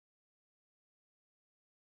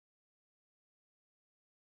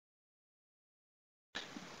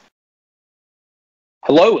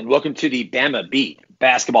Hello and welcome to the Bama Beat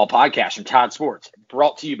basketball podcast from Tide Sports,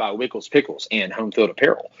 brought to you by Wickles Pickles and Home Field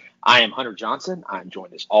Apparel. I am Hunter Johnson. I'm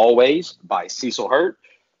joined as always by Cecil Hurt.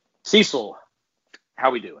 Cecil,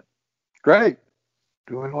 how we doing? Great,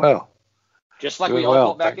 doing well. Just like we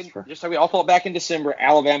all thought back in December,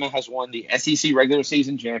 Alabama has won the SEC regular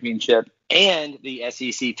season championship and the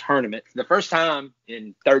SEC tournament for the first time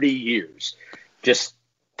in 30 years. Just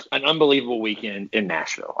an unbelievable weekend in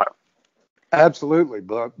Nashville. Absolutely.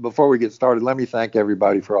 But before we get started, let me thank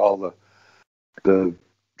everybody for all the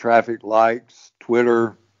traffic, likes,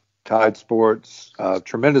 Twitter, Tide Sports,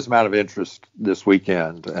 tremendous amount of interest this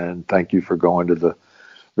weekend. And thank you for going to the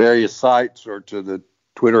various sites or to the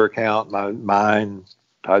Twitter account, mine,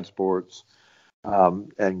 Tide Sports,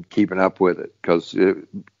 and keeping up with it, because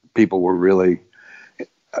people were really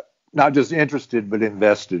not just interested, but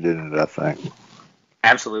invested in it, I think.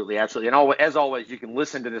 Absolutely. And as always, you can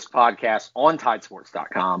listen to this podcast on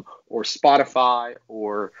tidesports.com or Spotify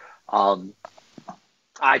or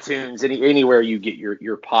iTunes, anywhere you get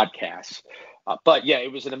your podcasts. But, yeah,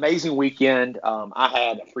 it was an amazing weekend. I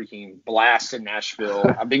had a freaking blast in Nashville.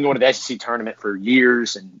 I've been going to the SEC tournament for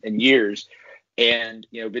years and years, and,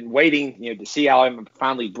 been waiting, to see Alabama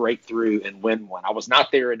finally break through and win one. I was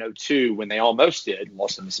not there in 2002 when they almost did,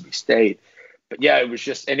 lost to Mississippi State. But, yeah, it was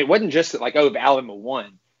just – and it wasn't just that, if Alabama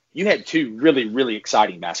won. You had two really, really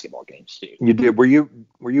exciting basketball games, too. You did. Were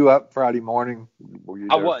you up Friday morning?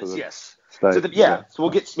 I was, yes. So, we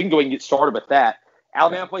can go ahead and get started with that.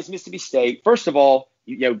 Alabama plays Mississippi State. First of all,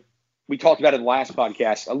 we talked about it in the last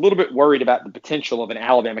podcast, a little bit worried about the potential of an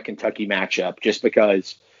Alabama-Kentucky matchup just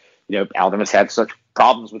because, Alabama's had such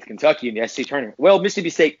problems with Kentucky in the SEC tournament. Well,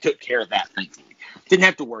 Mississippi State took care of that, thankfully. Didn't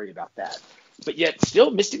have to worry about that. But yet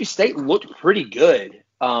still Mississippi State looked pretty good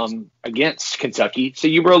against Kentucky. So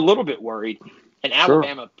you were a little bit worried. And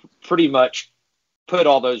Alabama pretty much put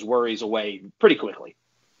all those worries away pretty quickly.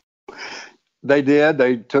 They did.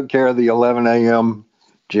 They took care of the 11 a.m.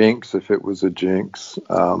 jinx, if it was a jinx,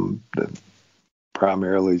 that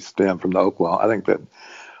primarily stemmed from the Oklahoma. I think that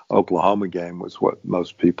Oklahoma game was what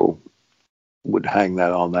most people would hang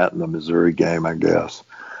that on, that in the Missouri game, I guess.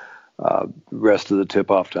 The rest of the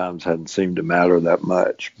tip-off times hadn't seemed to matter that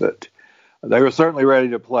much, but they were certainly ready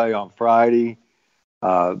to play on Friday.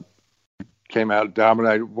 Came out,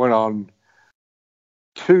 dominated, went on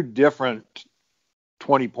two different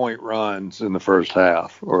 20-point runs in the first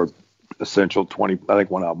half, or essential 20. I think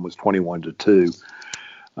one of them was 21-2.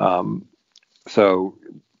 So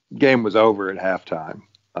game was over at halftime.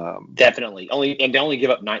 Definitely. They only give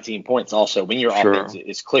up 19 points also when your offense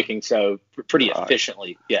is clicking so pretty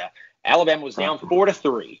efficiently. Yeah. Alabama was down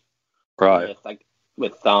 4-3. Right.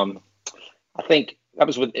 With I think that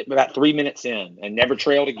was with about 3 minutes in, and never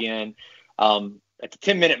trailed again. At the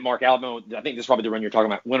 10-minute mark, Alabama, I think this is probably the run you're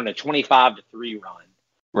talking about, went on a 25-3 run.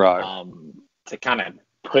 Right. To kind of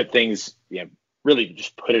put things, really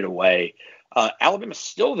just put it away. Alabama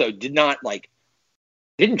still, though,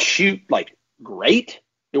 didn't shoot great.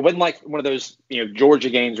 It wasn't like one of those, Georgia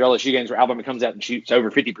games or LSU games where Alabama comes out and shoots over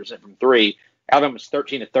 50% from three. Alabama was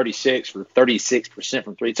 13-36 for 36%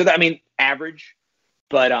 from three. So average,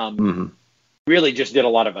 but really just did a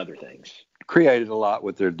lot of other things. Created a lot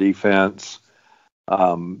with their defense,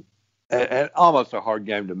 and almost a hard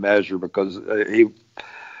game to measure because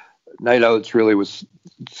Nate Oates really was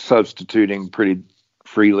substituting pretty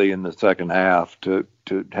freely in the second half to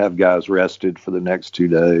have guys rested for the next 2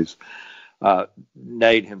 days.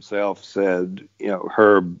 Nate himself said,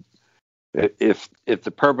 Herb, if the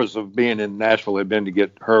purpose of being in Nashville had been to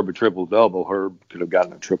get Herb a triple-double, Herb could have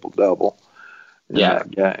gotten a triple-double in that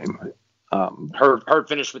game. Herb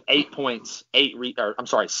finished with 8 points,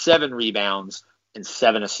 7 rebounds, and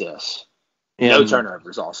 7 assists. No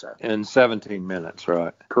turnovers also. In 17 minutes,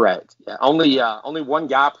 right? Correct. Yeah. Only one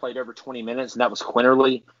guy played over 20 minutes, and that was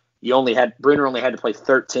Quinterly. Bruner only had to play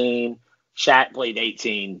 13. Shat played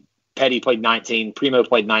 18. Petty played 19. Primo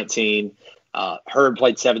played 19. Herb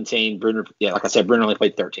played 17. Bruner, like I said, Bruner only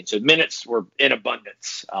played 13. So minutes were in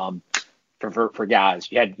abundance for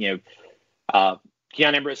guys. You had,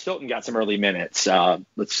 Keon Ambrose-Hilton got some early minutes.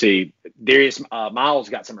 Let's see. Darius Miles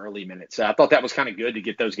got some early minutes. I thought that was kind of good to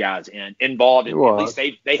get those guys involved. At least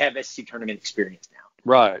they have SEC tournament experience now.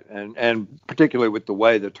 Right. And particularly with the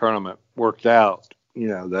way the tournament worked out,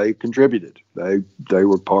 they contributed. They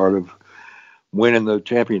were part of winning the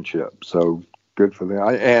championship. So good for them.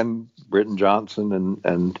 And Britton Johnson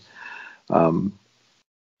and the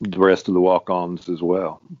rest of the walk-ons as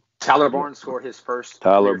well. Tyler Barnes scored his first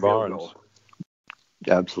Tyler Barnes. Goal.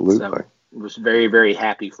 Absolutely. So was very, very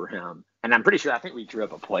happy for him. And I'm pretty sure, I think we drew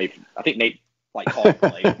up a play. I think Nate like hard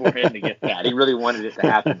play for him to get that. He really wanted it to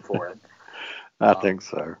happen for him. I think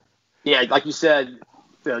so. Yeah, like you said,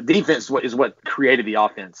 the defense is what created the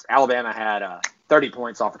offense. Alabama had 30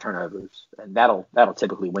 points off of turnovers, and that'll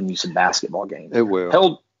typically win you some basketball games. It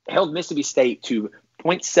will. Held Mississippi State to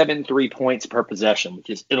 0.73 points per possession, which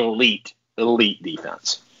is an elite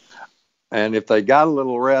defense. And if they got a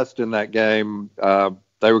little rest in that game,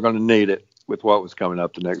 they were going to need it with what was coming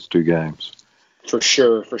up the next two games. For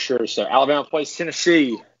sure. So Alabama plays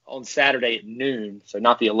Tennessee on Saturday at noon, so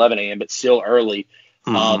not the 11 a.m., but still early.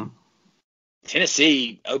 Mm-hmm.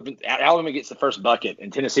 Tennessee Alabama gets the first bucket,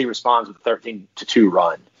 and Tennessee responds with a 13-2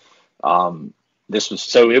 run.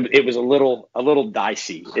 It was a little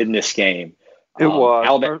dicey in this game. It was.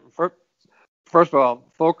 Alabama, first of all,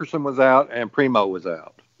 Fulkerson was out and Primo was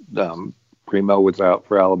out. Primo was out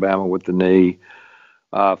for Alabama with the knee.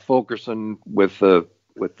 Fulkerson with the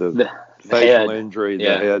facial injury,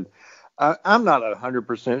 the head. I'm not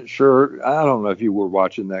 100% sure. I don't know if you were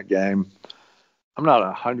watching that game. I'm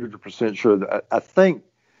not 100% sure. I think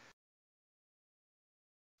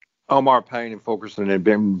Omar Payne and Fulkerson had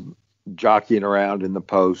been jockeying around in the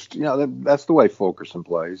post. You know, that's the way Fulkerson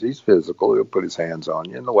plays. He's physical. He'll put his hands on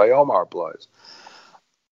you, and the way Omar plays.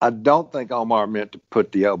 I don't think Omar meant to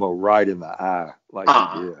put the elbow right in the eye like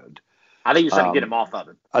he did. I think he was trying to get him off of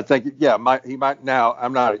him. I think, he might. Now,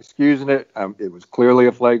 I'm not excusing it. It was clearly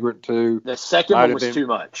a flagrant 2. The second one was too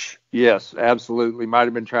much. Yes, absolutely. Might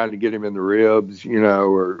have been trying to get him in the ribs,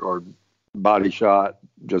 or body shot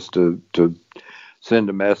just to send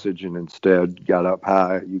a message, and instead got up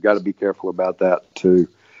high. You got to be careful about that too.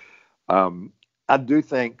 I do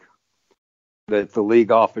think that the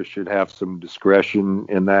league office should have some discretion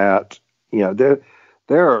in that. There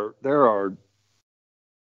are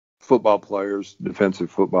football players,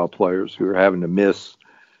 defensive football players, who are having to miss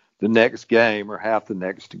the next game or half the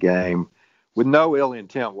next game with no ill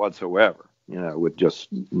intent whatsoever, with just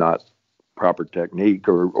not proper technique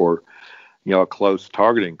or a close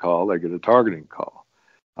targeting call, they get a targeting call.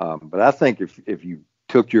 But I think if you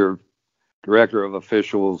took your director of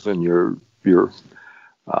officials and your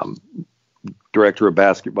director of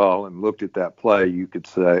basketball and looked at that play, you could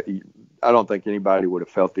say, I don't think anybody would have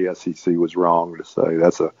felt the SEC was wrong to say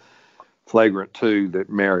that's a flagrant 2 that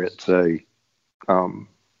merits a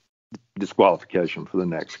disqualification for the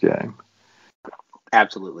next game.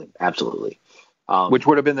 Absolutely. Which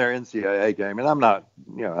would have been their NCAA game. And I'm not,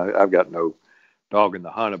 I've got no dog in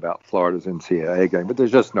the hunt about Florida's NCAA game, but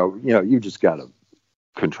there's just no, you just got to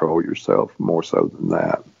control yourself more so than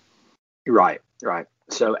that. Right.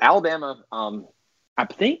 So Alabama, I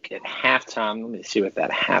think at halftime, let me see what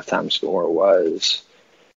that halftime score was.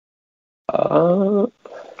 Halftime,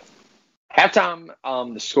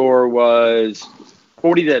 the score was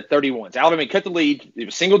 40-31. So Alabama cut the lead. It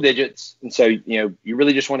was single digits, and so you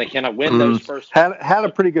really just want to kind of win those first. Had a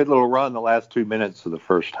pretty good little run the last 2 minutes of the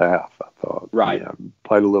first half, I thought. Right,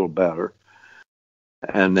 played a little better,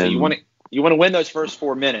 and then so you want to win those first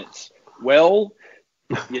 4 minutes. Well,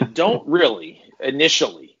 you don't really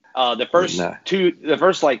initially. The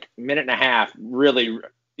first like minute and a half really,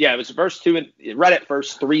 it was the first 2 and right at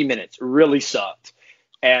first 3 minutes really sucked.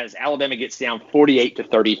 As Alabama gets down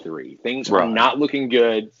 48-33. Things are not looking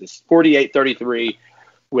good. It's 48-33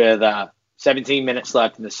 with 17 minutes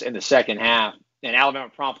left in the second half, and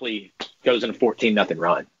Alabama promptly goes in a 14-0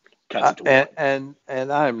 run. And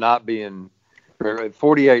I am not being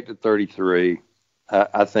 48-33.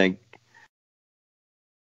 I think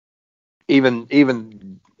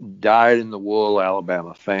even dyed-in-the-wool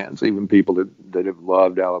Alabama fans, even people that have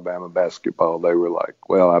loved Alabama basketball, they were like,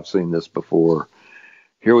 well, I've seen this before.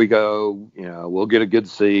 Here we go, we'll get a good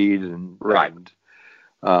seed, and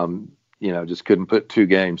just couldn't put 2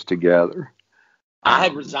 games together. I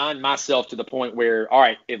had resigned myself to the point where, all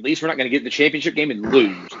right, at least we're not going to get in the championship game and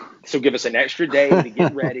lose. So give us an extra day to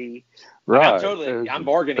get ready. Right. I'm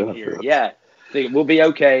bargaining here. Yeah. We'll be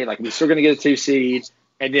okay. Like, we're still going to get a 2 seed,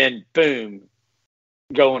 and then boom,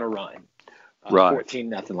 go on a run.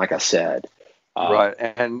 14-0, like I said. Right.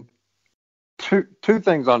 And two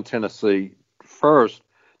things on Tennessee. First,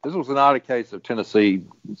 this was not a case of Tennessee,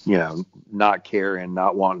 not caring,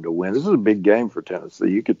 not wanting to win. This is a big game for Tennessee.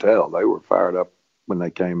 You could tell they were fired up when they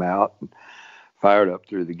came out, and fired up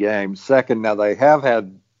through the game. Second, now they have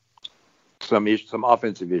had some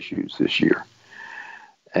offensive issues this year,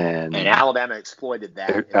 and Alabama exploited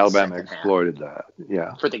that.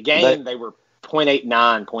 Yeah. For the game, they were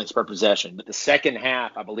 0.89 points per possession, but the second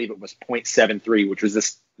half, I believe it was 0.73, which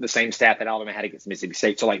was the same stat that Alabama had against Mississippi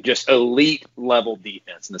State. So, like, just elite level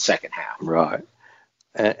defense in the second half. Right.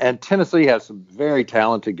 and Tennessee has some very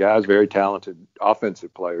talented guys, very talented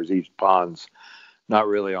offensive players. Each Pond's not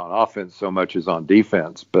really on offense so much as on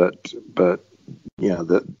defense, but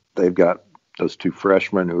they've got those two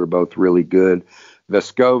freshmen who are both really good.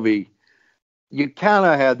 Vescovi, you kind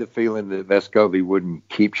of had the feeling that Vescovi wouldn't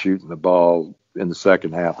keep shooting the ball in the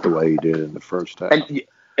second half the way he did in the first half. And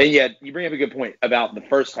yeah, you bring up a good point about the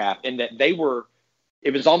first half, and that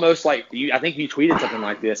it was almost like I think you tweeted something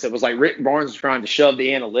like this. It was like Rick Barnes was trying to shove the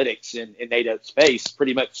analytics in Nate's face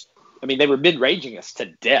pretty much. I mean, they were mid-ranging us to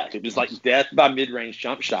death. It was like death by mid-range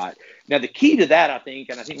jump shot. Now, the key to that, I think,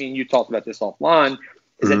 and I think me and you talked about this offline,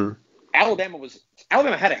 is that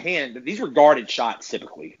Alabama had a hand. These were guarded shots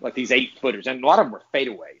typically, like these 8-footers, and a lot of them were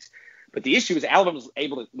fadeaways. But the issue is Alabama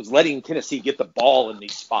was letting Tennessee get the ball in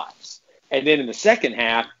these spots. And then in the second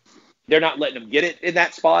half, they're not letting them get it in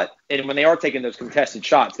that spot. And when they are taking those contested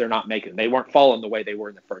shots, they're not making them. They weren't falling the way they were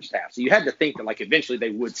in the first half. So you had to think that, like, eventually they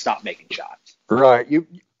would stop making shots. Right. You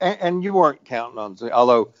weren't counting on,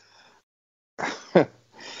 although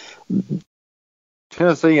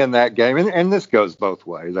Tennessee in that game, and this goes both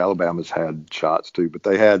ways. Alabama's had shots too, but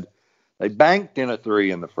they banked in a three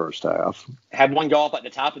in the first half. Had one go off at the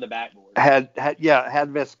top of the backboard. Had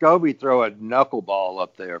Vescovi throw a knuckleball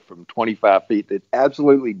up there from 25 feet that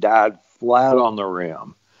absolutely died flat on the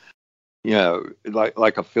rim.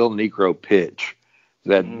 Like a Phil Necro pitch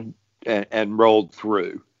that and rolled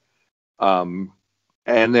through.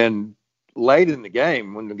 And then late in the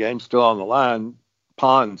game, when the game's still on the line,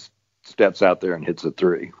 Pons steps out there and hits a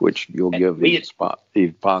three, which you'll give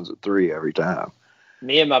Pons a three every time.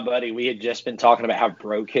 Me and my buddy, we had just been talking about how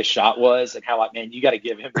broke his shot was and how, like, man, you got to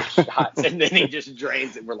give him the shots. And then he just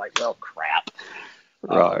drains it. We're like, well, crap.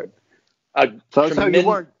 Right. So you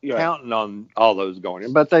weren't counting on all those going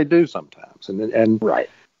in, but they do sometimes. And right.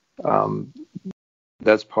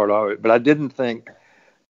 That's part of it. But I didn't think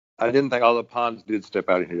although Pons did step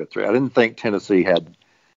out and hit a three, I didn't think Tennessee had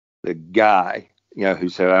the guy, who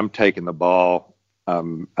said, I'm taking the ball.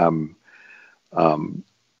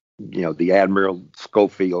 The Admiral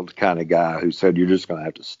Schofield kind of guy who said, you're just going to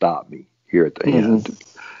have to stop me here at the end.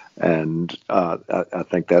 And I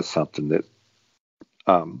think that's something that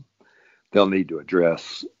they'll need to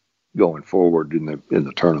address going forward in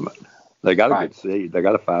the tournament. They got a good seed. They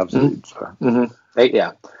got a 5 seed. So.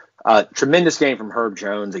 Tremendous game from Herb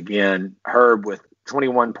Jones again. Herb with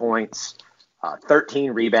 21 points,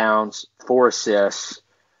 13 rebounds, 4 assists.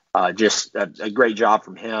 Just a great job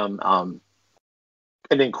from him.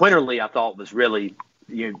 And then Quinterly, I thought, was really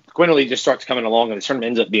Quinterly just starts coming along, and the tournament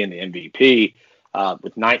ends up being the MVP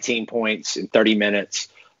with 19 points in 30 minutes.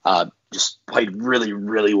 Just played really,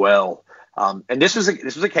 really well. And this was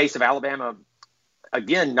a case of Alabama,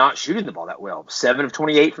 again, not shooting the ball that well. 7 of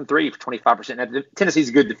 28 from 3 for 25%. Now, Tennessee's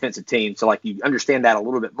a good defensive team, so like you understand that a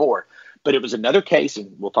little bit more. But it was another case,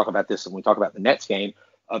 and we'll talk about this when we talk about the next game,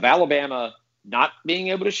 of Alabama not being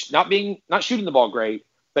able to not shooting the ball great,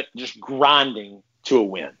 but just grinding to a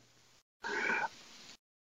win.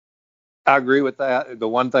 I agree with that. The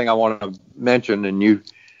one thing I want to mention, and you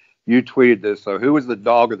tweeted this, so who was the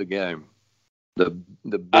dog of the game? The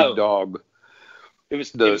big dog. It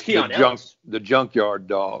was Keon Ellis. The junkyard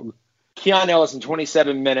dog. Keon Ellis in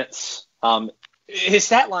 27 minutes. His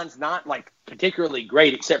stat line's not like particularly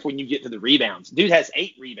great, except when you get to the rebounds. Dude has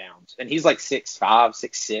 8 rebounds, and he's like 6'5",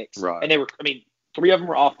 6'6". Right. And 3 of them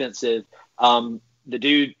were offensive. The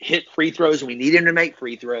dude hit free throws when we needed him to make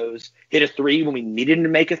free throws, hit a 3 when we needed him to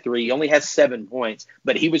make a 3. He only has 7 points,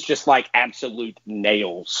 but he was just like absolute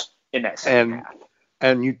nails in that second half.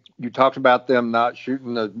 And you talked about them not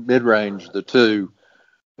shooting the mid-range, the 2,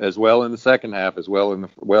 as well in the second half, as well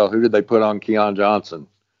who did they put on Keon Johnson?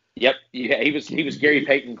 Yep. Yeah, he was Gary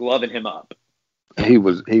Payton gloving him up. He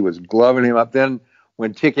was gloving him up. Then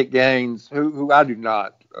when Ticket Gaines, who I do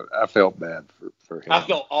not, I felt bad for him. I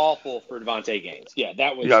felt awful for Devontae Gaines. Yeah,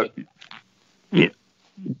 that was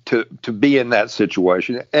to be in that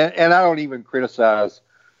situation. And I don't even criticize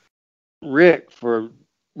Rick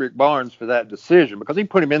Barnes for that decision, because he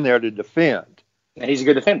put him in there to defend. And he's a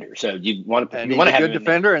good defender, so you want to have him. He's a good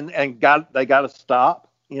defender, and they got to stop.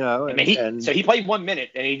 So he played 1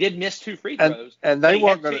 minute, and he did miss 2 free throws. And they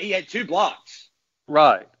weren't going to. He had 2 blocks.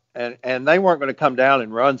 Right. And they weren't going to come down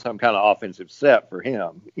and run some kind of offensive set for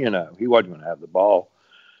him. He wasn't going to have the ball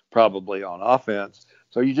probably on offense.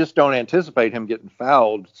 So you just don't anticipate him getting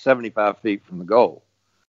fouled 75 feet from the goal.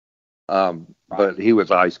 But he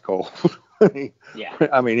was ice cold. Yeah.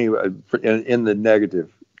 I mean, he was in the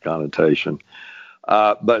negative connotation.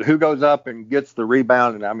 But who goes up and gets the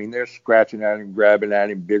rebound? And I mean, they're scratching at him, grabbing at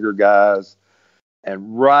him, bigger guys.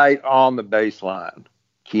 And right on the baseline,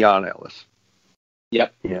 Keon Ellis.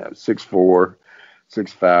 Yep. 6'4",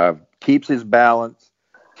 6'5", keeps his balance,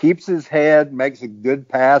 keeps his head, makes a good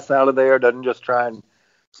pass out of there, doesn't just try and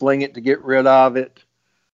sling it to get rid of it.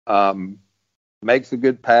 Makes a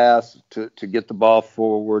good pass to get the ball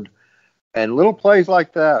forward. And little plays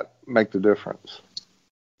like that make the difference.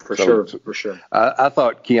 For sure. I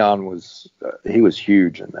thought Keon was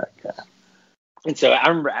huge in that game. And so I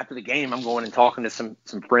remember after the game, I'm going and talking to some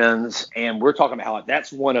friends, and we're talking about how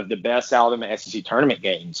that's one of the best Alabama SEC tournament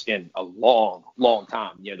games in a long, long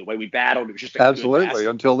time. The way we battled, it was just absolutely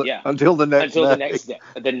until the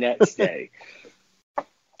next day.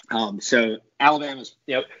 So Alabama's,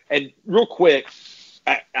 and real quick,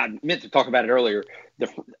 I meant to talk about it earlier. I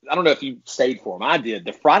don't know if you stayed for them. I did.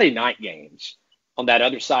 The Friday night games on that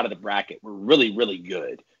other side of the bracket were really, really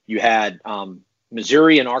good. You had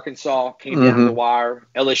Missouri and Arkansas came down to the wire.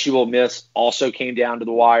 LSU Ole Miss also came down to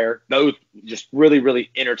the wire. Both just really,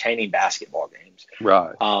 really entertaining basketball games.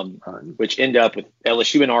 Right. Which end up with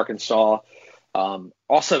LSU and Arkansas.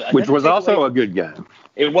 Which was also a good game.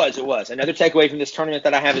 It was. Another takeaway from this tournament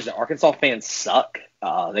that I have is that Arkansas fans suck.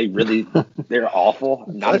 They're awful.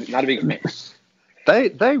 Not a big fan.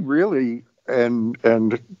 They really and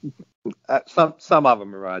some of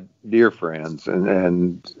them are my dear friends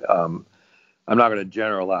and I'm not going to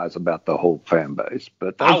generalize about the whole fan base,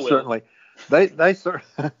 but they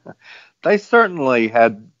certainly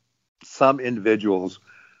had some individuals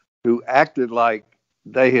who acted like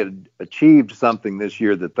they had achieved something this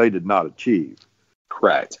year that they did not achieve.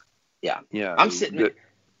 Correct. Yeah. I'm sitting.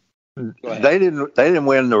 They didn't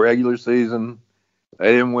win the regular season.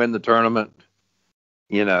 They didn't win the tournament.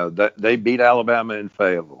 They beat Alabama in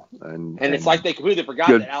Fayetteville, and it's like they completely forgot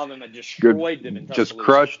that Alabama destroyed them in Tuscaloosa. Just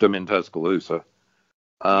crushed them in Tuscaloosa.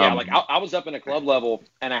 I was up in a club level,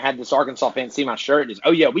 and I had this Arkansas fan see my shirt and just,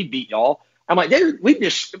 "Oh yeah, we beat y'all." I'm like, "Dude,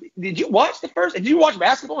 did you watch Did you watch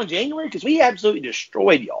basketball in January? Because we absolutely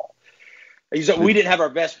destroyed y'all." He said, "We didn't have our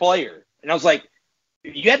best player," and I was like,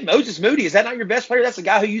 "You had Moses Moody. Is that not your best player? That's the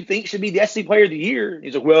guy who you think should be the SEC Player of the Year."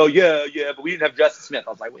 He's like, "Well, yeah, but we didn't have Justin Smith." I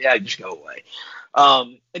was like, "Well, yeah, just go away."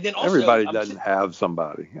 And then also, everybody doesn't have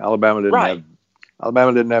somebody. Alabama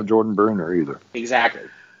didn't have Jordan Bruner either. Exactly.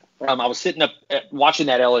 I was sitting up watching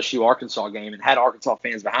that LSU Arkansas game and had Arkansas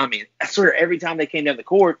fans behind me. And I swear every time they came down the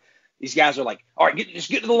court, these guys are like, "All right, just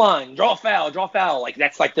get to the line, draw a foul." Like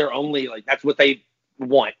that's like their only that's what they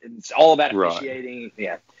want. And it's all about officiating.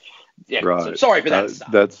 Right. Yeah. Right. So sorry for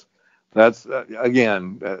that. That's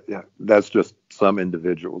again, that's just some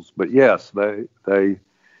individuals. But yes, they they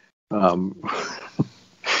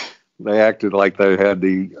acted like they had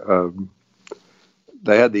the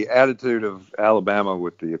attitude of Alabama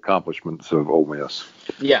with the accomplishments of Ole Miss.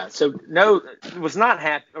 Yeah, so was not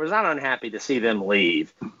unhappy to see them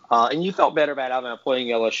leave. And you felt better about Alabama playing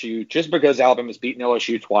LSU just because Alabama's beaten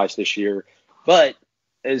LSU twice this year. But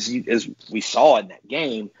as we saw in that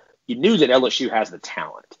game, you knew that LSU has the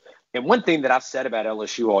talent. And one thing that I've said about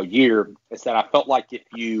LSU all year is that I felt like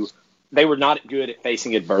they were not good at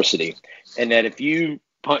facing adversity, and that if you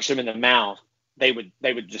punched them in the mouth, they would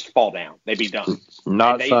just fall down. They'd be done.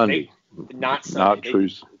 Not Sunday. Not Sunday. Not true.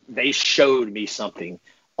 They showed me something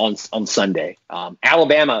on Sunday.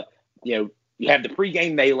 Alabama, you have the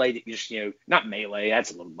pregame melee that just, not melee,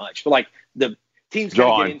 that's a little much, but like the teams kind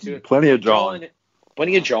of get into it. Plenty of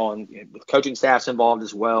jawing, with coaching staffs involved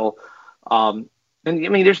as well. And I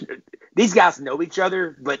mean, these guys know each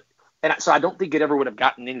other, so I don't think it ever would have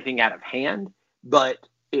gotten anything out of hand, but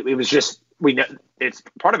it was just, we know it's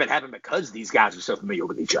part of it happened because these guys are so familiar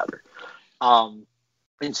with each other.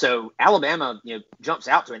 And so Alabama, jumps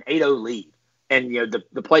out to an 8-0 lead, and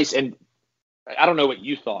the place. And I don't know what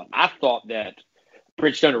you thought. I thought that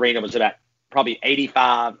Bridgestone Arena was about probably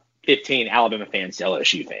 85-15 Alabama fans to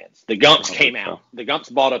LSU fans. The Gumps came out. The Gumps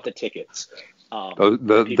bought up the tickets.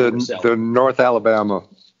 The North Alabama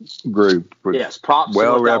group was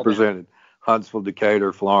well represented. Huntsville,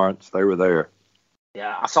 Decatur, Florence, they were there.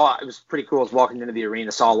 Yeah, I saw it was pretty cool. I was walking into the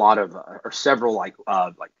arena, saw a lot of or several like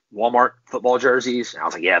Walmart football jerseys. And I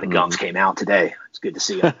was like, yeah, the Gumps came out today. It's good to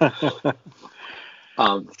see them.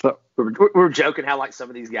 We were joking how like some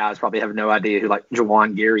of these guys probably have no idea who like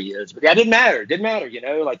Jawan Gary is, but yeah, it didn't matter. It didn't matter,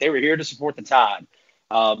 like they were here to support the Tide.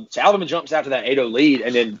 So Alabama jumps out to that 8-0 lead,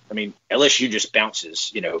 and then LSU just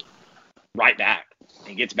bounces, right back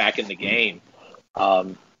and gets back in the game.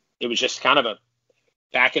 It was just kind of a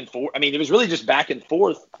back and forth. I mean, it was really just back and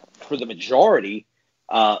forth for the majority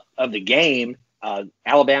of the game.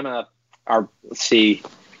 Alabama,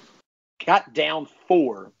 got down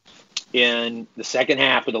 4 in the second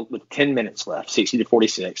half with 10 minutes left,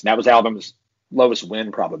 60-46. That was Alabama's lowest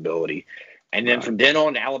win probability. And then from then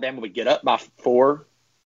on, Alabama would get up by 4,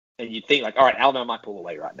 and you'd think, like, all right, Alabama might pull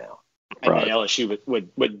away right now. And then LSU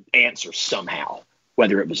would answer somehow,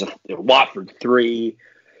 whether it was a Watford 3,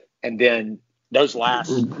 and then those last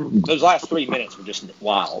 3 minutes were just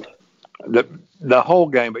wild. The whole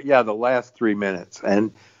game, but yeah, the last 3 minutes,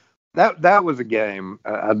 and that was a game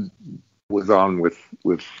I was on with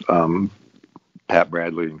Pat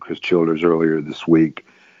Bradley and Chris Childers earlier this week,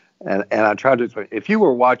 and I tried to explain, if you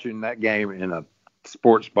were watching that game in a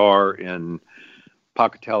sports bar in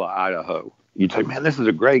Pocatello, Idaho, you'd say, man, this is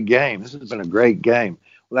a great game. This has been a great game,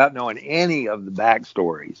 without knowing any of the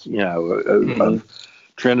backstories, of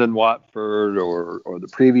Trendon Watford or the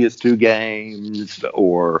previous 2 games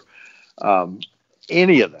or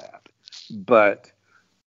any of that. But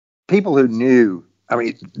people who knew, I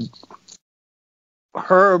mean,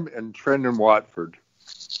 Herb and Trendon Watford,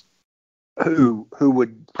 who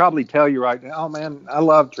would probably tell you right now, oh man, I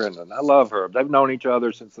love Trendon, I love Herb. They've known each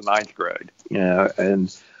other since the 9th grade,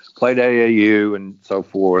 and played AAU and so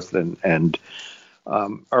forth, and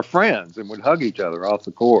are friends and would hug each other off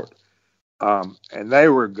the court. And they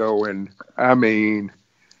were going, I mean,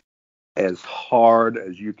 as hard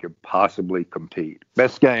as you could possibly compete.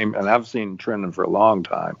 Best game, and I've seen Trendon for a long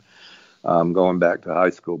time, going back to high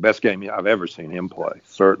school. Best game I've ever seen him play,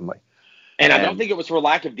 certainly. And I don't think it was for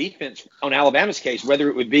lack of defense on Alabama's case, whether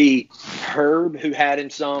it would be Herb, who had him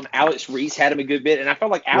some, Alex Reese had him a good bit. And I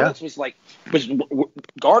felt like Alex was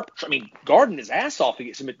guarding his ass off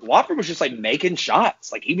against him. Watford was just like making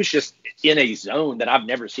shots. Like he was just in a zone that I've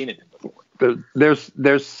never seen him in before.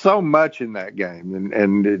 There's so much in that game,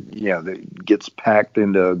 and it gets packed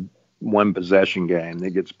into one possession game.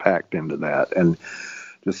 It gets packed into that, and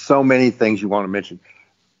just so many things you want to mention.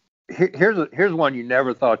 Here's one you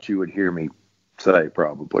never thought you would hear me say,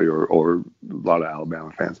 probably, or a lot of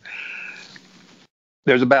Alabama fans.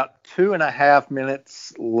 There's about 2.5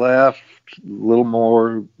 minutes left, a little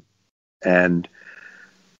more, and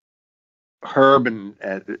Herb and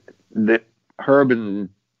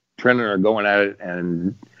Trendon are going at it,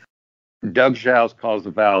 and Doug Shouse calls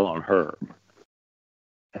the foul on Herb.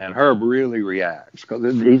 And Herb really reacts because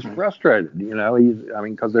he's frustrated,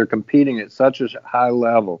 because they're competing at such a high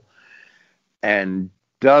level. And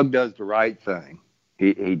Doug does the right thing.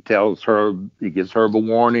 He tells Herb, he gives Herb a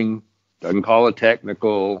warning, doesn't call a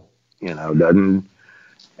technical, doesn't,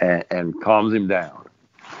 and calms him down.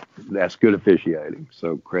 That's good officiating.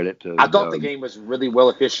 So credit to I thought the game was really well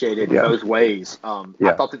officiated in both ways. I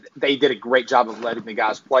thought that they did a great job of letting the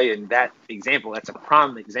guys play. And that example, that's a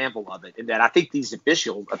prime example of it. And that I think these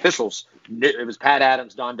officials, it was Pat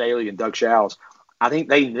Adams, Don Daly, and Doug Shouse. I think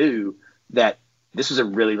they knew that this was a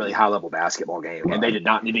really, really high-level basketball game, and they did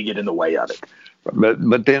not need to get in the way of it.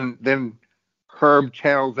 But then Herb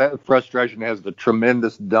channels that frustration, has the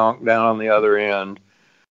tremendous dunk down on the other end.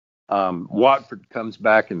 Watford comes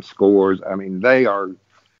back and scores. I mean, they are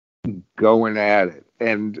going at it.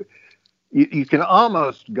 And you can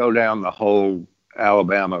almost go down the whole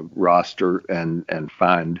Alabama roster and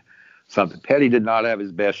find something. Petty did not have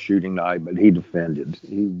his best shooting night, but he defended.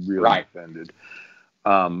 He really defended.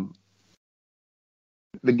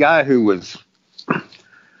 The guy who was,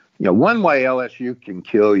 one way LSU can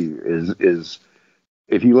kill you is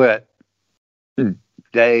if you let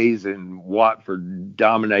Days and Watford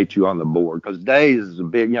dominate you on the board, because Days is a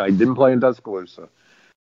big, he didn't play in Tuscaloosa.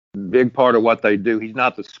 Big part of what they do. He's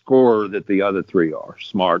not the scorer that the other 3 are,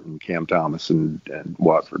 Smart and Cam Thomas and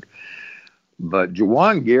Watford. But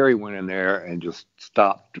Juwan Gary went in there and just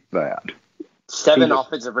stopped that. 7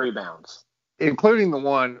 offensive rebounds. Including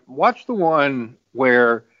watch the one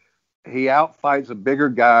where he outfights a bigger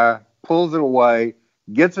guy, pulls it away,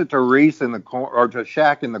 gets it to Reese in the corner, or to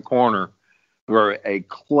Shaq in the corner for a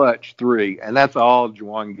clutch 3. And that's all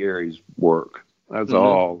Juwan Gary's work. That's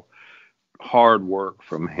all hard work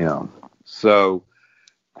from him. So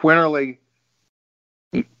Quinterly,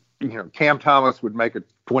 Cam Thomas would make a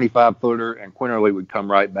 25-footer, and Quinterly would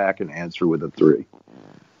come right back and answer with a 3.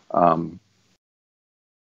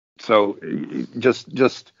 So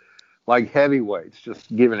just like heavyweights,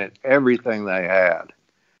 just giving it everything they had.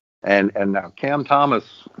 And now Cam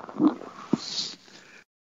Thomas,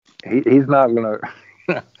 he's not gonna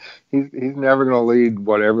he's never gonna lead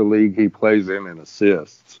whatever league he plays in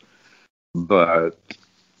assists, but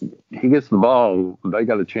he gets the ball, they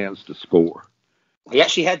got a chance to score. He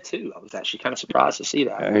actually had 2. I was actually kind of surprised to see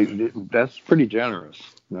that. That's pretty generous.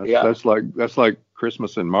 That's like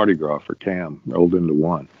Christmas and Mardi Gras for Cam rolled into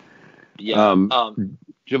one. Yeah.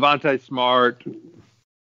 Javonte Smart,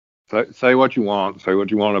 say what you want. Say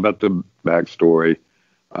what you want about the backstory.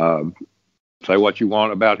 Say what you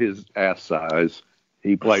want about his ass size.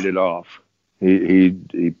 He played it off.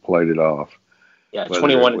 He played it off. Yeah,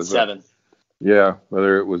 21-7.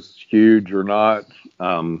 Whether it was huge or not.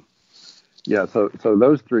 So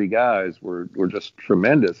those three guys were just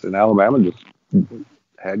tremendous, and Alabama just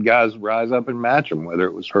had guys rise up and match them, whether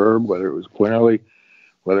it was Herb, whether it was Quinterly,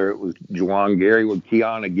 whether it was Juwan Gary with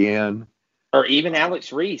Keon again. Or even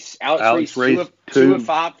Alex Reese. Alex Reese, 2 of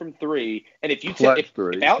 5 from 3. And if Alex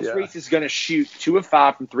Reese is going to shoot 2 of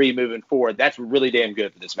 5 from 3 moving forward, that's really damn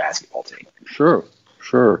good for this basketball team. Sure.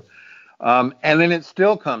 And then it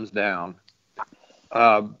still comes down.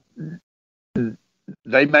 They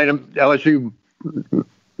made LSU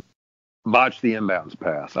botch the inbounds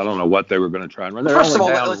pass. I don't know what they were going to try and run. First of all,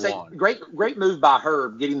 let's say great move by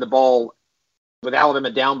Herb, getting the ball with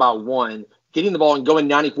Alabama down by 1. Getting the ball and going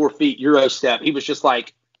 94 feet, Euro step. He was just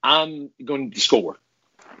like, I'm going to score.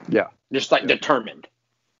 Yeah. Just determined.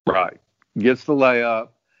 Right. Gets the layup.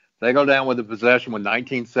 They go down with the possession with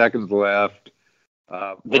 19 seconds left.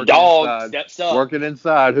 The dog steps up. Working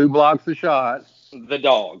inside. Who blocks the shot? The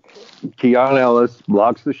dog. Keon Ellis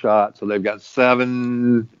blocks the shot. So they've got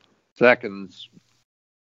 7 seconds.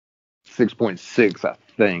 6.6, I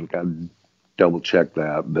think. I double checked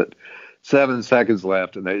that. But 7 seconds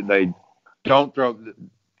left, and they don't throw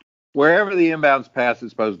wherever the inbounds pass is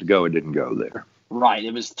supposed to go. It didn't go there. Right.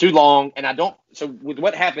 It was too long. And so with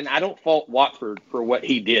what happened, I don't fault Watford for what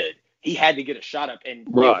he did. He had to get a shot up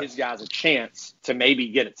and give his guys a chance to maybe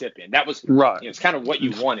get a tip in. That was right. It's kind of what you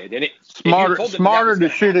wanted. And smarter to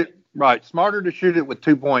shoot it. Right. Smarter to shoot it with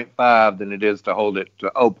 2.5 than it is to hold it to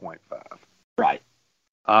 0.5. Right.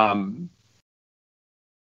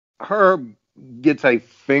 Herb gets a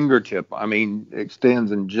fingertip,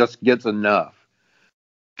 extends and just gets enough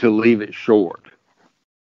to leave it short.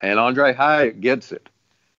 And Andre Hyatt gets it.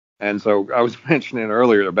 And so I was mentioning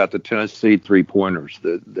earlier about the Tennessee 3-pointers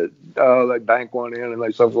that they bank one in and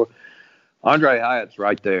they so forth. Andre Hyatt's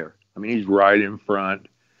right there. He's right in front.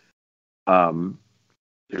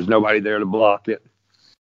 There's nobody there to block it.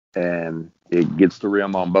 And it gets the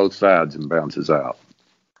rim on both sides and bounces out.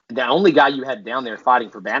 The only guy you had down there fighting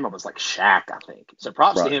for Bama was Shaq, I think. So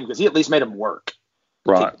props to him because he at least made him work.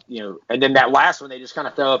 Right. And then that last one they just kind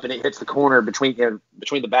of throw up and it hits the corner between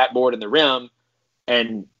the backboard and the rim,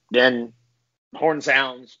 and then horn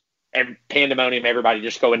sounds and pandemonium. Everybody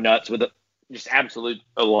just going nuts with just absolute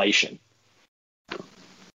elation.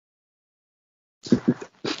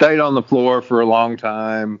 Stayed on the floor for a long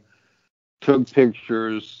time. Took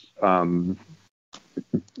pictures.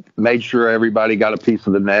 Made sure everybody got a piece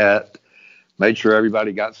of the net. Made sure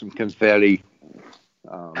everybody got some confetti.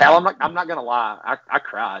 Hell, I'm not gonna lie. I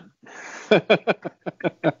cried.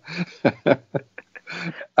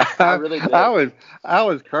 I really did. I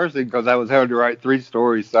was cursing because I was having to write 3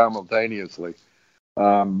 stories simultaneously.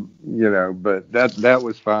 But that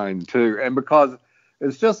was fine too. And because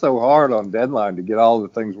it's just so hard on deadline to get all the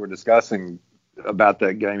things we're discussing about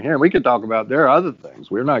that game here. And we could talk about there are other things.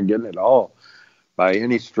 We're not getting it all by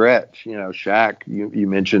any stretch. Shaq, you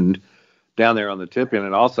mentioned down there on the tip in,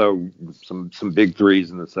 and also some big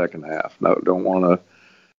threes in the second half. No, don't want to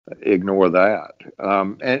ignore that.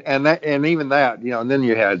 And even that, and then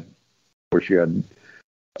you had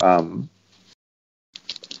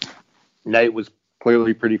Nate was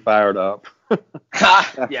clearly pretty fired up.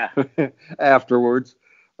 Yeah. Afterwards,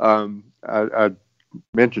 I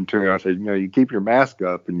mentioned to him, I said, you keep your mask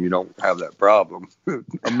up and you don't have that problem.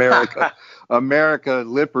 America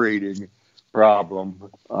lip reading problem.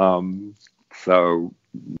 So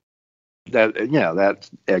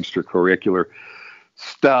that's extracurricular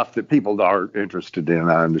stuff that people are interested in.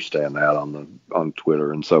 I understand that on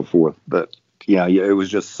Twitter and so forth. But it was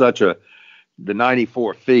just the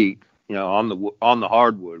 94 feet, on the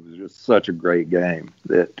hardwood was just such a great game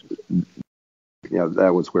that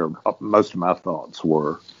that was where most of my thoughts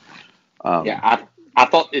were. I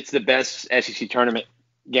thought it's the best SEC tournament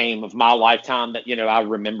game of my lifetime that I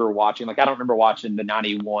remember watching. I don't remember watching the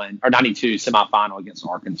 91 or 92 semifinal against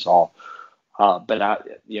Arkansas, but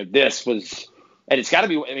this was, and it's got to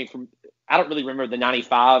be. I don't really remember the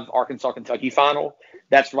 95 Arkansas Kentucky final.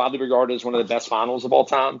 That's widely regarded as one of the best finals of all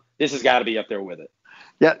time. This has got to be up there with it.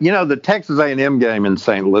 Yeah, the Texas A&M game in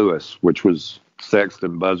St. Louis, which was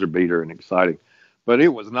Sexton buzzer beater and exciting, but it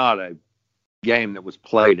was not a game that was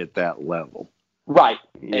played at that level. Right.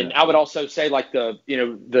 Yeah. And I would also say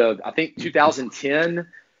the I think 2010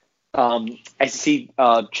 SEC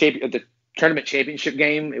the tournament championship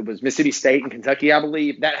game, it was Mississippi State and Kentucky, I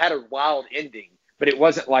believe. That had a wild ending, but it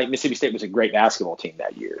wasn't like Mississippi State was a great basketball team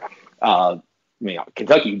that year.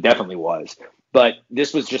 Kentucky definitely was. But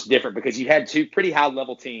this was just different because you had 2 pretty high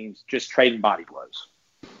level teams just trading body blows.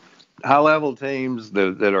 high-level teams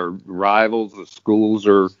that are rivals. The schools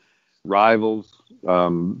are rivals.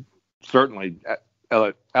 Certainly,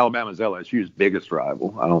 Alabama's LSU's biggest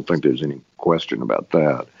rival. I don't think there's any question about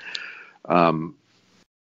that.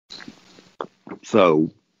 So,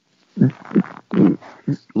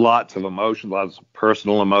 lots of emotions, lots of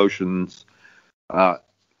personal emotions. I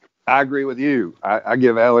agree with you. I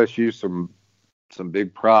give LSU some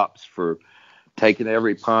big props for taking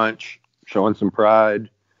every punch, showing some pride,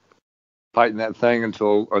 fighting that thing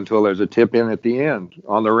until there's a tip in at the end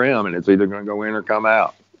on the rim, and it's either going to go in or come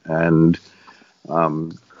out. And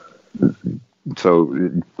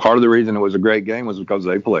so part of the reason it was a great game was because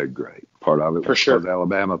they played great. Part of it was because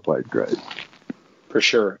Alabama played great. For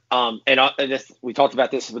sure. We talked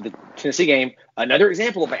about this with the Tennessee game. Another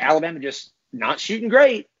example of Alabama just not shooting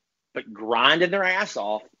great, but grinding their ass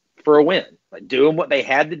off for a win, like doing what they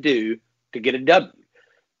had to do to get a W.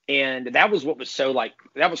 And that was what was so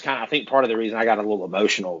that was kind of, I think, part of the reason I got a little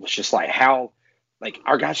emotional was just like how,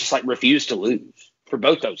 our guys just refused to lose for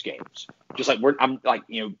both those games. Just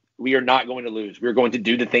we are not going to lose. We're going to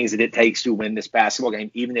do the things that it takes to win this basketball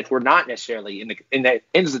game, even if we're not necessarily in the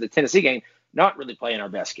ends of the Tennessee game, not really playing our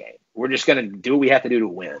best game. We're just going to do what we have to do to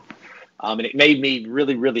win. And it made me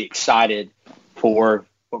really, really excited for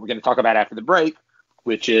what we're going to talk about after the break,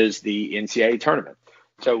 which is the NCAA tournament.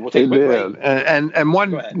 So we'll take a quick break. And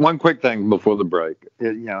one quick thing before the break,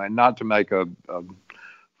 and not to make a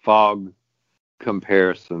fog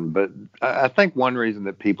comparison, but I think one reason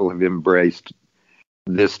that people have embraced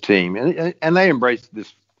this team, and they embraced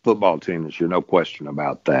this football team this year, no question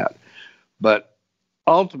about that. But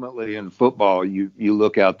ultimately in football, you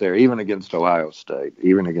look out there, even against Ohio State,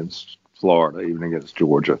 even against Florida, even against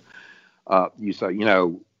Georgia, you say,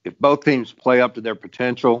 if both teams play up to their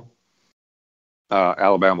potential,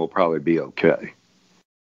 Alabama will probably be okay.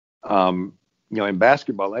 In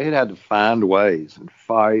basketball, they had to find ways and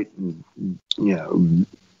fight and,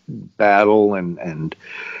 battle and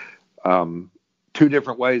two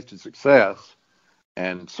different ways to success.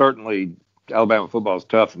 And certainly Alabama football is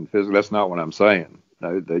tough and physical. That's not what I'm saying.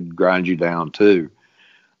 They grind you down too.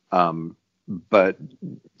 But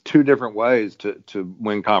two different ways to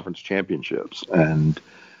win conference championships. And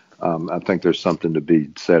I think there's something to be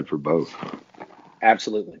said for both.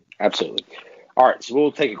 Absolutely. Absolutely. All right. So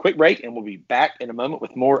we'll take a quick break and we'll be back in a moment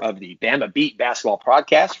with more of the Bama Beat basketball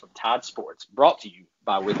podcast from Todd Sports, brought to you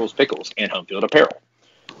by Wiggles Pickles and Home Field Apparel.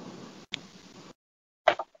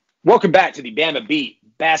 Welcome back to the Bama Beat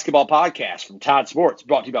basketball podcast from Todd Sports,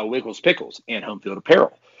 brought to you by Wiggles Pickles and Home Field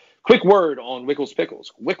Apparel. Quick word on Wiggles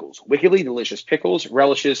Pickles. Wiggles, wickedly delicious pickles,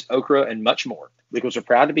 relishes, okra, and much more. Wiggles are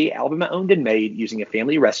proud to be Alabama-owned and made using a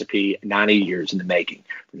family recipe 90 years in the making.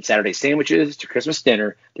 From Saturday sandwiches to Christmas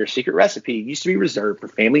dinner, their secret recipe used to be reserved for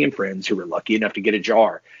family and friends who were lucky enough to get a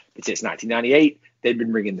jar. But since 1998, they've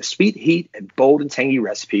been bringing the sweet heat and bold and tangy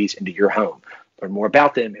recipes into your home. Learn more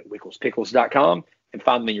about them at wigglespickles.com and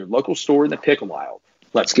find them in your local store in the pickle aisle.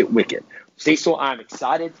 Let's get wicked. Cecil, I'm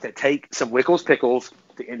excited to take some Wiggles Pickles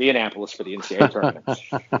to Indianapolis for the NCAA tournament.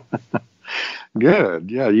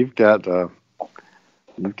 Good. Yeah, you've got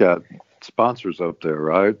sponsors up there,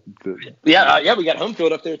 right? Yeah, we got Home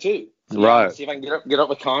Field up there too. So right. See if I can get up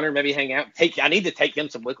with Connor, maybe hang out. I need to take him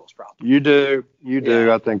some Wiggles, probably. You do.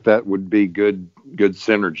 Yeah. I think that would be good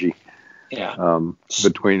synergy. Yeah.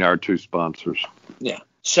 Between our two sponsors. Yeah.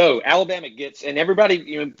 So Alabama gets, and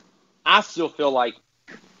everybody, I still feel like,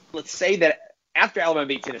 let's say that after Alabama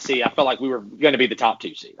beat Tennessee, I felt like we were going to be the top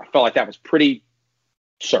 2 seed. I felt like that was pretty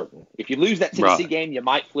certain. If you lose that Tennessee game, you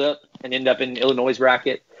might flip and end up in Illinois'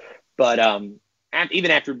 bracket. But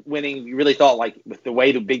even after winning, you really thought with the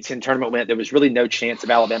way the Big Ten tournament went, there was really no chance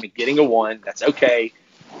of Alabama getting a 1. That's okay.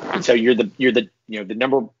 And so you're the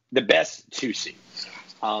best 2 seed.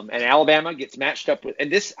 And Alabama gets matched up with,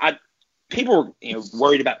 and this people were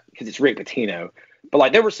worried about because it's Rick Pitino,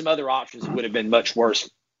 but there were some other options that would have been much worse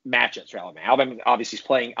matchups for Alabama. Alabama obviously is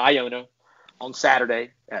playing Iona on Saturday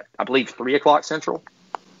at, I believe, 3:00 Central.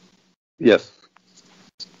 Yes.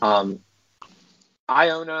 Iona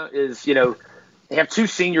is, they have 2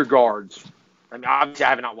 senior guards. I mean, obviously I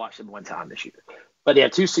have not watched them one time this year, but they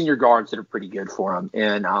have 2 senior guards that are pretty good for them,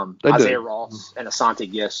 and Isaiah Ross and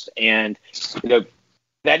Asante Gist. And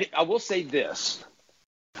that I will say this: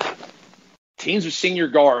 teams with senior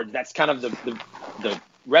guards, that's kind of the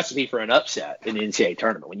recipe for an upset in the NCAA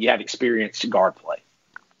tournament when you have experienced guard play.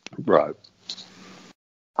 Right.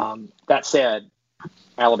 That said,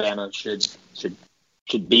 Alabama should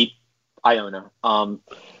beat Iona.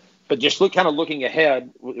 But just looking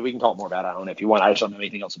ahead, we can talk more about Iona if you want. I just don't know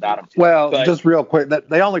anything else about them. Well, just real quick,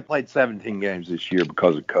 they only played 17 games this year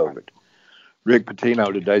because of COVID. Rick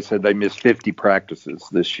Pitino today said they missed 50 practices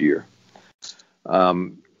this year.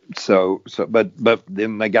 But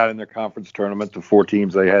then they got in their conference tournament, the 4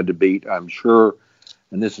 teams they had to beat. I'm sure,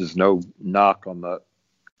 and this is no knock on the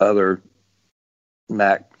other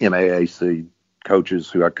MAAC coaches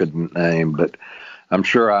who I couldn't name, but I'm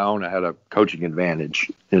sure Iona had a coaching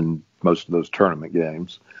advantage in most of those tournament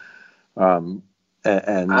games. I'm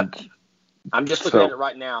just looking at it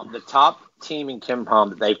right now. The top team in KenPom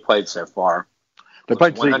that they've played so far. They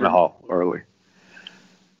played Seton Hall early.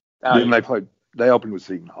 Then they opened with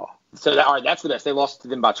Seton Hall. So that's the best. They lost to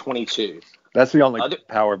them by 22. That's the only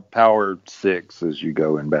power 6 as you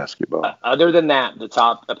go in basketball. Other than that, the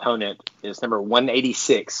top opponent is number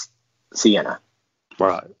 186, Siena.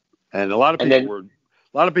 Right, and a lot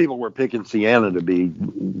of people were picking Siena to be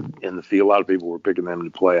in the field. A lot of people were picking them to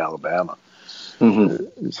play Alabama.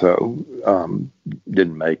 Mm-hmm. So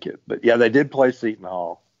didn't make it, but yeah, they did play Seton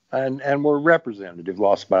Hall and were representative.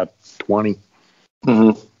 Lost by 20.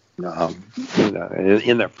 Mm-hmm.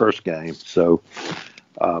 In their first game. So,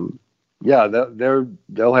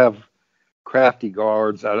 they'll have crafty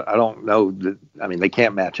guards. I don't know that. I mean, they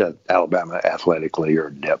can't match up Alabama athletically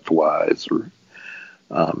or depth-wise or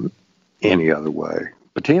any other way.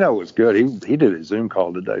 Pitino was good. He did a Zoom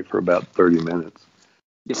call today for about 30 minutes.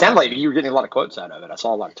 It sounded like you were getting a lot of quotes out of it. I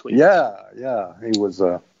saw a lot of tweets. Yeah. He was.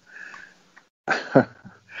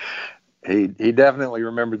 He definitely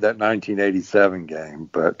remembered that 1987 game,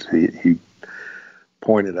 but he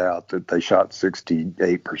pointed out that they shot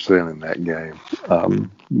 68% in that game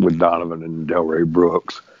with Donovan and Delray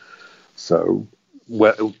Brooks. So,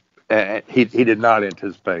 he did not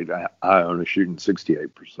anticipate Iona shooting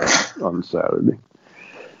 68% on Saturday.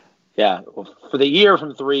 Yeah, well, for the year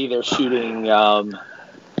from 3, they're shooting 36%.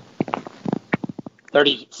 So,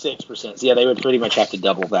 yeah, they would pretty much have to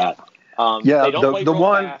double that. They don't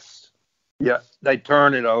play fast. Yeah, they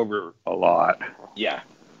turn it over a lot. Yeah.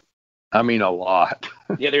 I mean, a lot.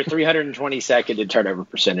 Yeah, they're 322nd in turnover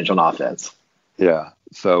percentage on offense. Yeah,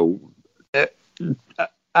 so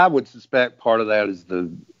I would suspect part of that is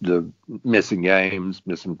the missing games,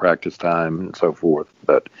 missing practice time, and so forth.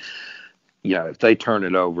 But, if they turn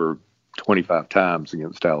it over 25 times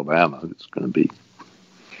against Alabama, it's going to be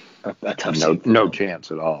a tough no chance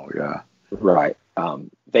at all, yeah. Right.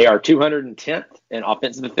 They are 210th in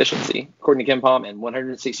offensive efficiency, according to KenPom, and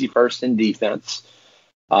 161st in defense.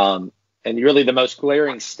 And really the most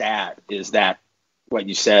glaring stat is that what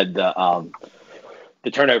you said, the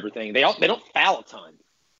turnover thing. They don't foul a ton.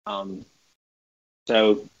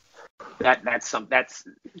 So that's something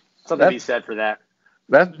to be said for that.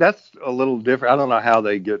 That's a little different. I don't know how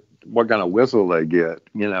they get what kind of whistle they get.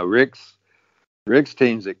 Rick's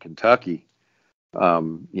teams at Kentucky. They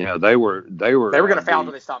were going to foul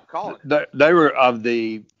until they stopped calling it. They were of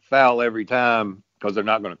the foul every time because they're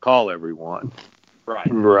not going to call everyone.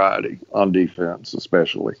 Right. Variety on defense,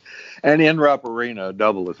 especially, and in Rupp Arena,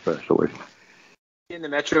 double especially. In the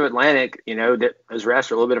Metro Atlantic, that those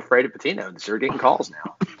refs are a little bit afraid of Pitino. They're getting calls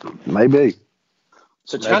now. Maybe.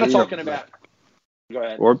 So kind of talking about. Go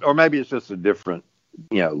ahead. Or maybe it's just a different,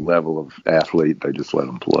 level of athlete. They just let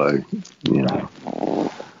them play. Right.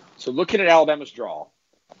 So looking at Alabama's draw,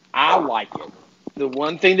 I like it. The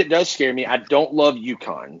one thing that does scare me, I don't love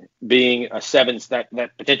UConn being a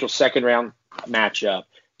that potential second round matchup.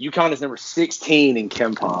 UConn is number 16 in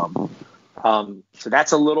KenPom, so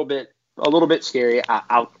that's a little bit scary.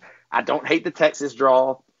 I don't hate the Texas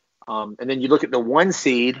draw, and then you look at the 1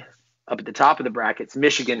 seed up at the top of the brackets,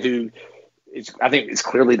 Michigan, who I think is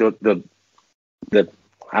clearly the I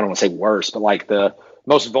don't want to say worst, but like the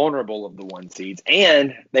most vulnerable of the 1 seeds,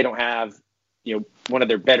 and they don't have one of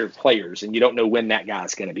their better players, and you don't know when that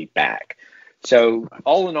guy's going to be back. So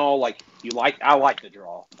all in all, I like the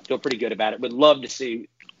draw. I feel pretty good about it. Would love to see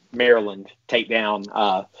Maryland take down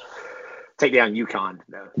UConn.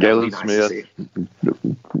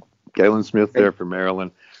 Galen Smith there for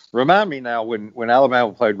Maryland. Remind me now when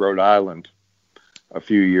Alabama played Rhode Island a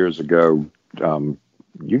few years ago,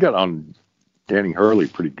 you got on Danny Hurley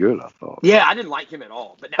pretty good, I thought. Yeah, I didn't like him at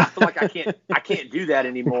all, but now I feel like I can't do that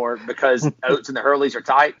anymore because Oates and the Hurleys are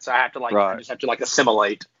tight, so I have to I just have to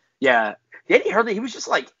assimilate. Yeah, Danny Hurley, he was just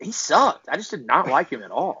he sucked. I just did not like him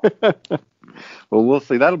at all. Well, we'll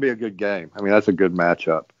see. That'll be a good game. I mean, that's a good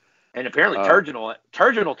matchup. And apparently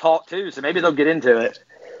Turgeon talk too, so maybe they'll get into it.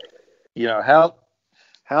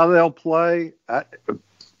 How they'll play.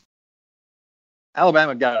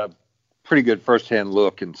 Alabama got a pretty good first-hand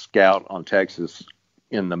look and scout on Texas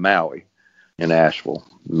in the Maui, in Asheville,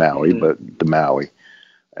 but the Maui.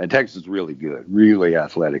 And Texas is really good, really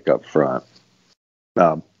athletic up front.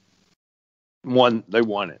 They won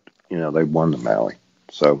it they won the Maui.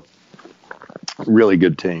 So really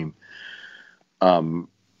good team.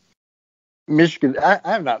 Michigan, I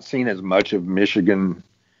have not seen as much of Michigan.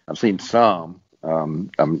 I've seen some. I'm,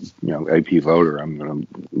 AP voter. I'm going to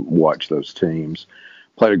watch those teams.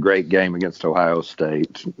 Played a great game against Ohio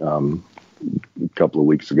State a couple of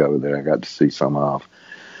weeks ago that I got to see some of.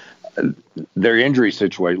 Their injury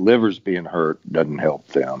situation, Livers being hurt, doesn't help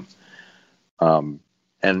them.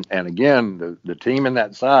 And again, the team in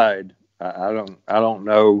that side, I don't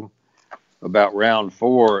know about round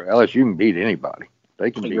 4. LSU can beat anybody. They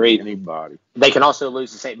can beat anybody. They can also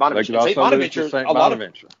lose to St. Bonaventure. St.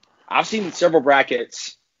 Bonaventure. I've seen several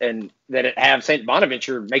brackets and that have St.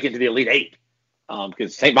 Bonaventure make it to the Elite Eight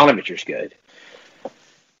because St. Bonaventure's good.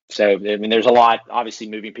 So, I mean, there's a lot, obviously,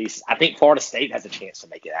 moving pieces. I think Florida State has a chance to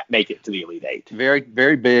make it to the Elite Eight. Very,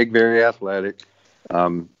 very big, very athletic.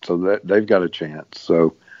 So that they've got a chance.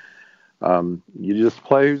 So you just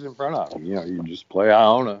play who's in front of you. You just play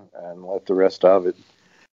Iona and let the rest of it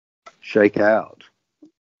shake out.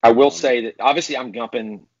 I will say that, obviously, I'm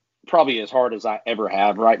gumping probably as hard as I ever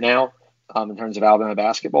have right now in terms of Alabama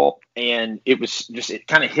basketball. And it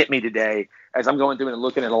kind of hit me today as I'm going through and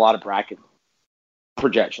looking at a lot of bracket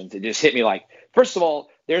projections. It just hit me like, first of all,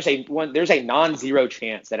 there's a non-zero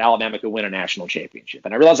chance that Alabama could win a national championship.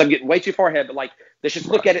 And I realize I'm getting way too far ahead, but like, let's just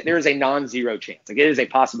look at it. There is a non-zero chance. Like, it is a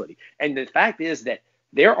possibility. And the fact is that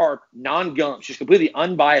there are non-gumps, just completely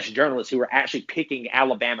unbiased journalists who are actually picking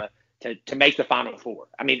Alabama to make the Final Four.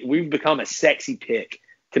 I mean, we've become a sexy pick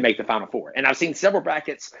to make the Final Four. And I've seen several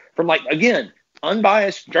brackets from, like, again,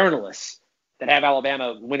 unbiased journalists that have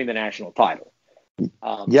Alabama winning the national title.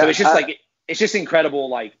 So it's just it's just incredible.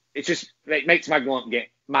 Like, it makes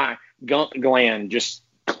my gump gland just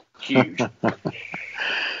huge.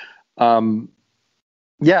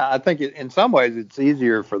 Yeah, I think in some ways it's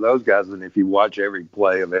easier for those guys than if you watch every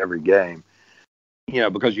play of every game,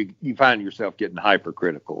 because you find yourself getting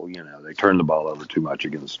hypercritical. They turned the ball over too much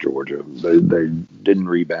against Georgia. They didn't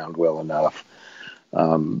rebound well enough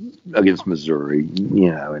against Missouri,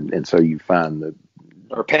 and so you find that.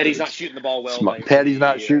 Or Petty's not shooting the ball well. Petty's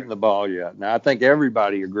not shooting the ball yet. Now, I think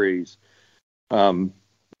everybody agrees that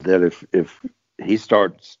if he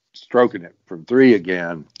starts stroking it from 3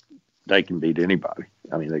 again, they can beat anybody.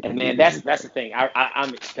 I mean, they can. And man, that's the thing.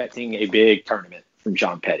 I'm expecting a big tournament from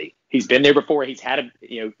John Petty. He's been there before. He's had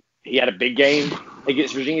he had a big game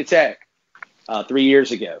against Virginia Tech 3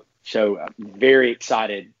 years ago. So I'm very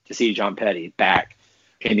excited to see John Petty back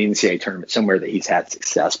in the NCAA tournament, somewhere that he's had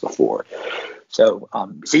success before. So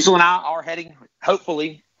Cecil and I are heading,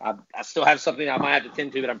 hopefully. I still have something I might have to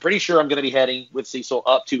tend to, but I'm pretty sure I'm going to be heading with Cecil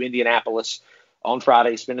up to Indianapolis on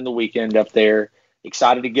Friday, spending the weekend up there.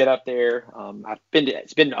 Excited to get up there.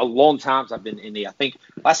 It's been a long time since I've been in Indy. I think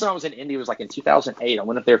last time I was in Indy was like in 2008. I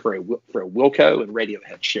went up there for a Wilco and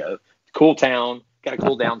Radiohead show. Cool town, got a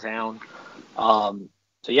cool downtown. So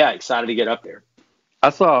yeah, excited to get up there.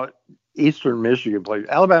 I saw Eastern Michigan play.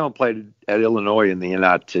 Alabama played at Illinois in the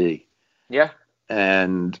NIT. Yeah.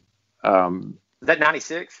 And is that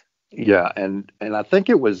 96? Yeah, and I think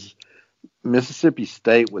it was Mississippi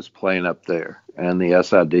State was playing up there, and the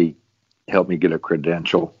SID helped me get a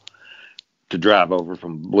credential to drive over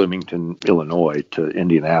from Bloomington, Illinois to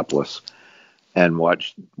Indianapolis and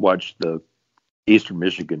watch the Eastern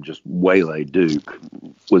Michigan just waylay Duke.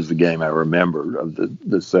 Was the game I remember of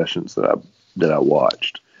the sessions that I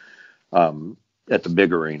watched at the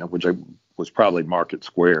big arena, which was probably Market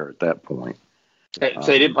Square at that point. So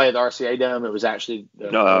they didn't play at the RCA Dome. It was actually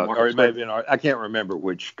or it may have been. I can't remember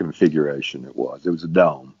which configuration it was. It was a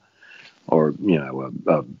dome, or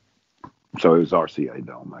so it was RCA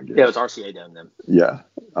Dome, I guess. Yeah, it was RCA Dome then. Yeah,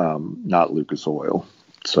 not Lucas Oil.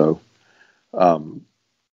 So,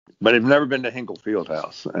 but I've never been to Hinkle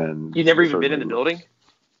Fieldhouse, and you've never even been in the building.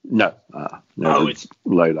 No, never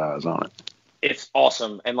laid eyes on it. It's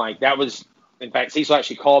awesome, and like that was. In fact, Cecil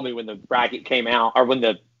actually called me when the bracket came out, or when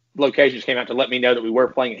the locations came out, to let me know that we were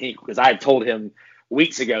playing at Hinkle, because I had told him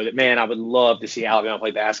weeks ago that, man, I would love to see Alabama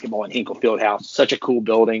play basketball in Hinkle Fieldhouse. Such a cool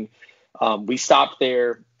building. We stopped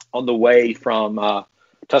there on the way from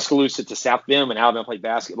Tuscaloosa to South Bend when Alabama played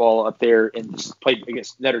basketball up there and played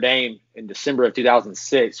against Notre Dame in December of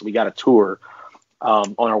 2006. We got a tour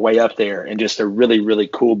on our way up there, and just a really, really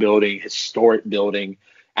cool building, historic building.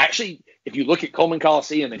 Actually, if you look at Coleman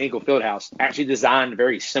Coliseum and Hinkle Fieldhouse, actually designed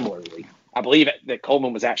very similarly. I believe that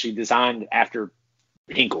Coleman was actually designed after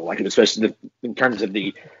Hinkle, like it was supposed to, in terms of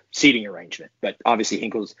the seating arrangement. But obviously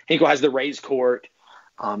Hinkle has the raised court.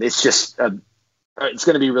 It's just it's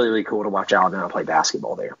going to be really, really cool to watch Alabama play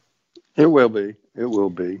basketball there. It will be. It will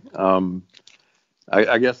be.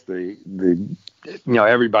 I guess the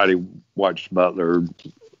everybody watched Butler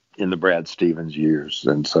in the Brad Stevens years,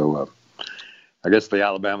 and so I guess the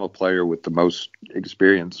Alabama player with the most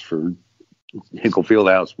experience for Hinkle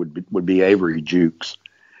Fieldhouse would be Avery Jukes.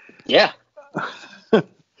 Yeah.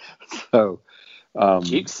 So,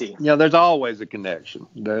 Jukesy. There's always a connection.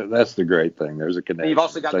 That's the great thing. There's a connection. And you've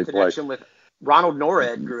also got the connection with Ronald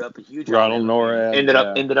Norred. Grew up a huge. Ronald Norred ended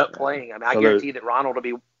up playing. I mean, I guarantee that Ronald will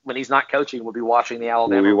be, when he's not coaching, will be watching the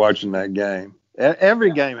Alabama. We'll be watching that game.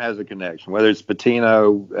 Every game has a connection, whether it's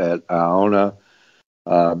Pitino at Iona.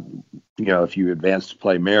 If you advance to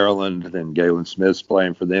play Maryland, then Galen Smith's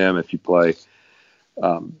playing for them. If you play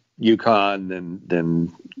UConn,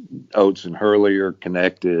 then Oates and Hurley are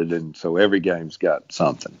connected, and so every game's got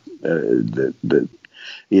something that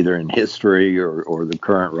either in history or the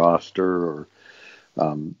current roster or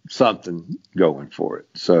something going for it.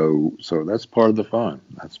 So that's part of the fun.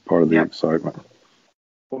 That's part of the excitement.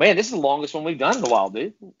 Well, man, this is the longest one we've done in a while,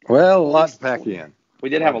 dude. Well, a lot to pack in. We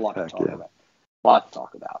did have a lot to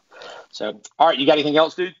talk about. So, all right, you got anything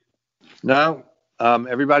else, dude? No.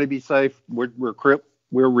 Everybody be safe. We're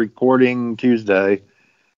recording Tuesday.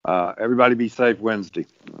 Everybody be safe Wednesday.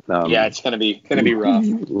 It's gonna be rough.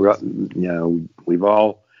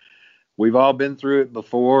 We've all been through it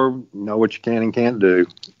before. Know what you can and can't do.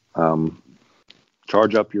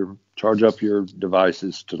 Charge up your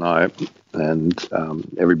devices tonight, and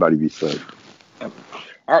everybody be safe. Yep.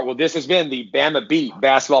 All right. Well, this has been the Bama Beat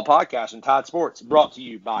Basketball Podcast and Tide Sports, brought to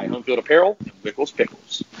you by Home Field Apparel and Wickles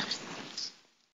Pickles.